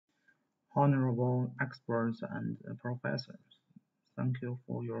Honorable experts and professors, thank you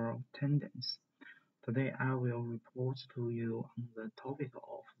for your attendance. Today I will report to you on the topic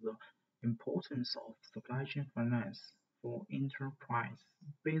of the importance of supply chain finance for enterprise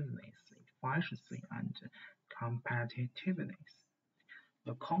business efficiency and competitiveness.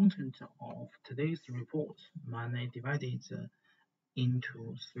 The content of today's report mainly divided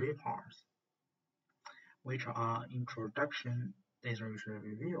into three parts, which are introduction, literature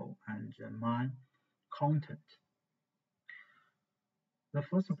review, and main content. The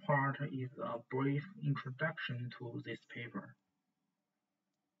first part is a brief introduction to this paper.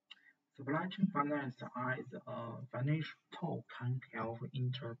 Supply chain finance as a financial tool can help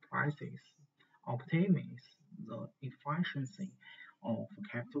enterprises optimize the efficiency of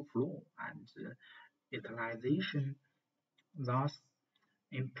capital flow and utilization, thus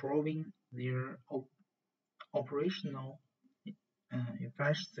improving their operational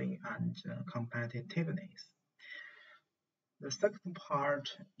efficiency and competitiveness. The second part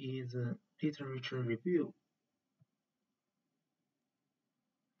is literature review.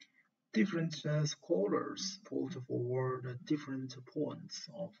 Different scholars put forward different points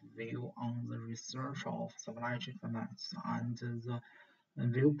of view on the research of supply chain finance, and the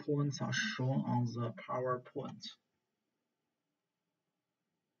viewpoints are shown on the PowerPoint.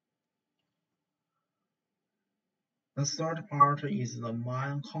 The third part is the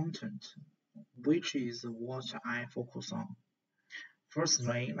main content, which is what I focus on.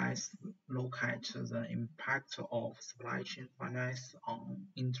 Firstly, let's look at the impact of supply chain finance on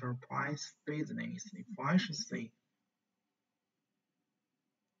enterprise business efficiency.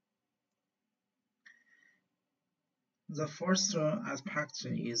 The first aspect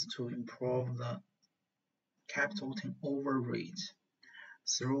is to improve the capital turnover rate.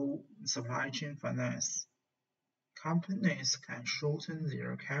 Through supply chain finance, companies can shorten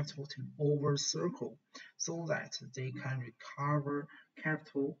their capital turnover cycle so that they can recover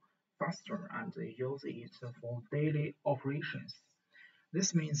capital faster and use it for daily operations.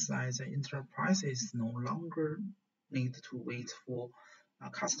 This means that the enterprises no longer need to wait for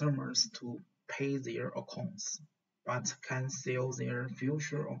customers to pay their accounts, but can sell their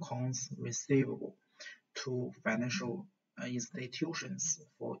future accounts receivable to financial institutions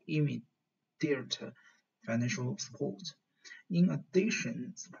for immediate financial support. In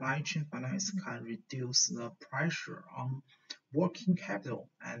addition, supply chain finance can reduce the pressure on working capital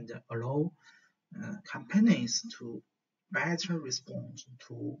and allow companies to better respond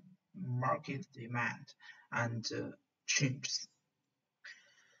to market demand and changes.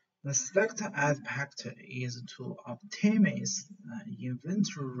 The second aspect is to optimize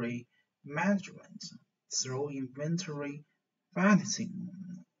inventory management. Through inventory financing,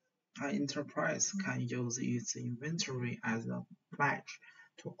 an enterprise can use its inventory as a pledge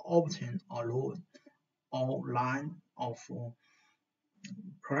to obtain a loan or line of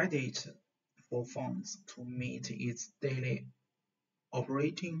credit for funds to meet its daily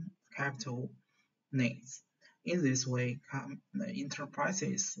operating capital needs. In this way,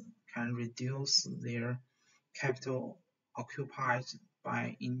 enterprises can reduce their capital occupied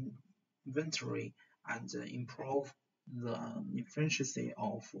by inventory and improve the efficiency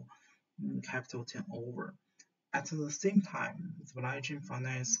of capital turnover. At the same time, supply chain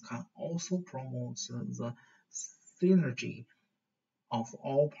finance can also promote the synergy of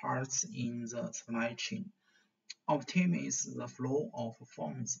all parts in the supply chain, optimize the flow of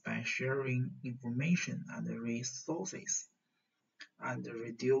funds by sharing information and resources, and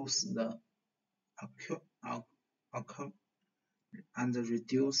reduce the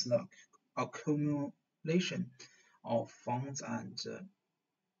accumulation of funds and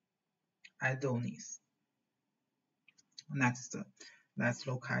idleness. Next, let's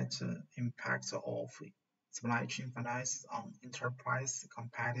look at the impact of supply chain finance on enterprise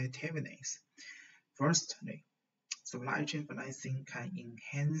competitiveness. Firstly, supply chain financing can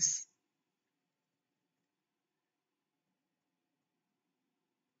enhance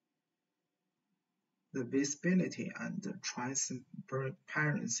the visibility and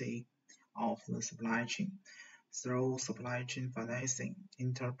transparency of the supply chain. Through supply chain financing,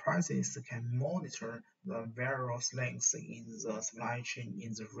 enterprises can monitor the various links in the supply chain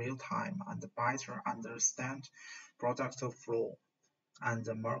in the real time and better understand product flow and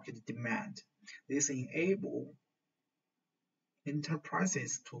market demand. This enables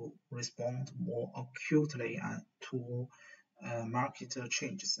enterprises to respond more accurately to market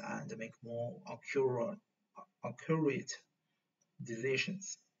changes and make more accurate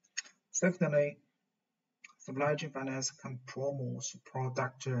decisions. Secondly, supply chain finance can promote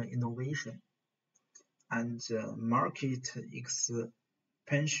product innovation and market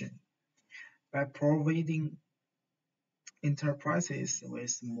expansion. By providing enterprises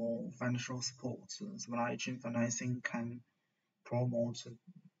with more financial support, supply chain financing can promote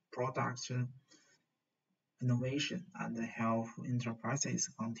product innovation and help enterprises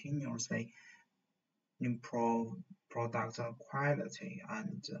continuously improve product quality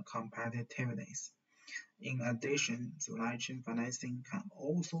and competitiveness. In addition, supply chain financing can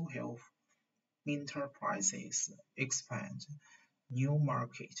also help enterprises expand new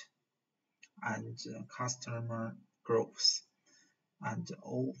market and customer growth and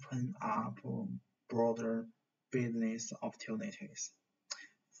open up broader business opportunities.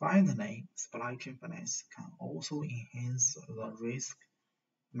 Finally, supply chain finance can also enhance the risk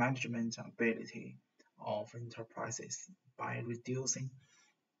management ability of enterprises by reducing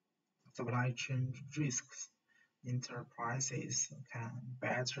supply chain risks. Enterprises can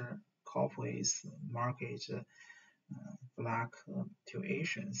better cope with market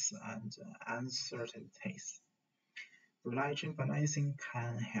fluctuations and uncertainties. Supply chain financing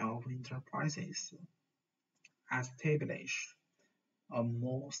can help enterprises establish a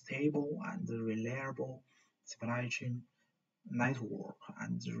more stable and reliable supply chain network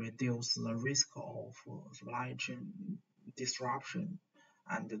and reduce the risk of supply chain disruption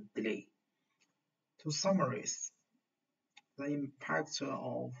and delay. To summarize, the impact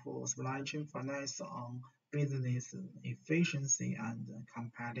of supply chain finance on business efficiency and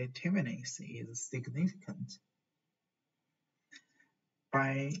competitiveness is significant.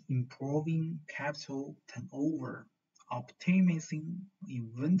 By improving capital turnover, optimizing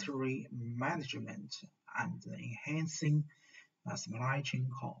inventory management, and enhancing supply chain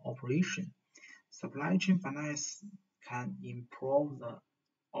cooperation, supply chain finance can improve the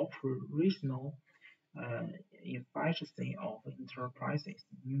operational efficiency of enterprises.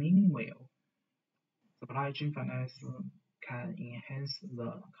 Meanwhile, supply chain finance can enhance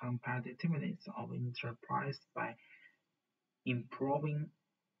the competitiveness of enterprise by improving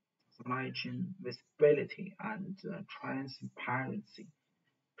supply chain visibility and transparency,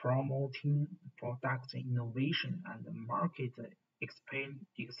 promoting product innovation and market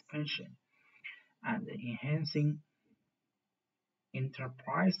expansion, and enhancing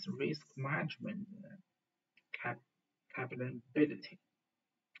enterprise risk management capability.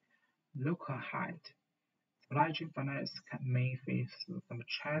 Look ahead. Supply chain finance may face some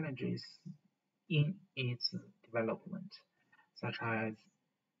challenges in its development, such as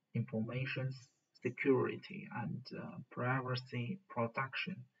information security and privacy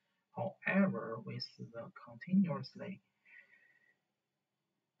protection. However, with the continuously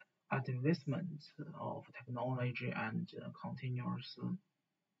advancement of technology and continuous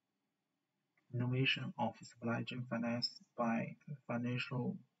innovation of supply chain finance by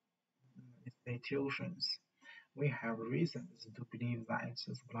financial institutions, we have reasons to believe that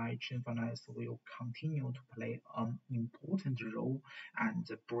supply chain finance will continue to play an important role and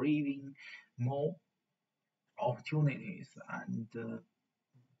bringing more opportunities and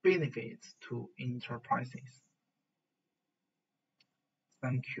benefits to enterprises.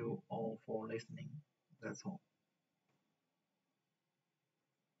 Thank you all for listening. That's all.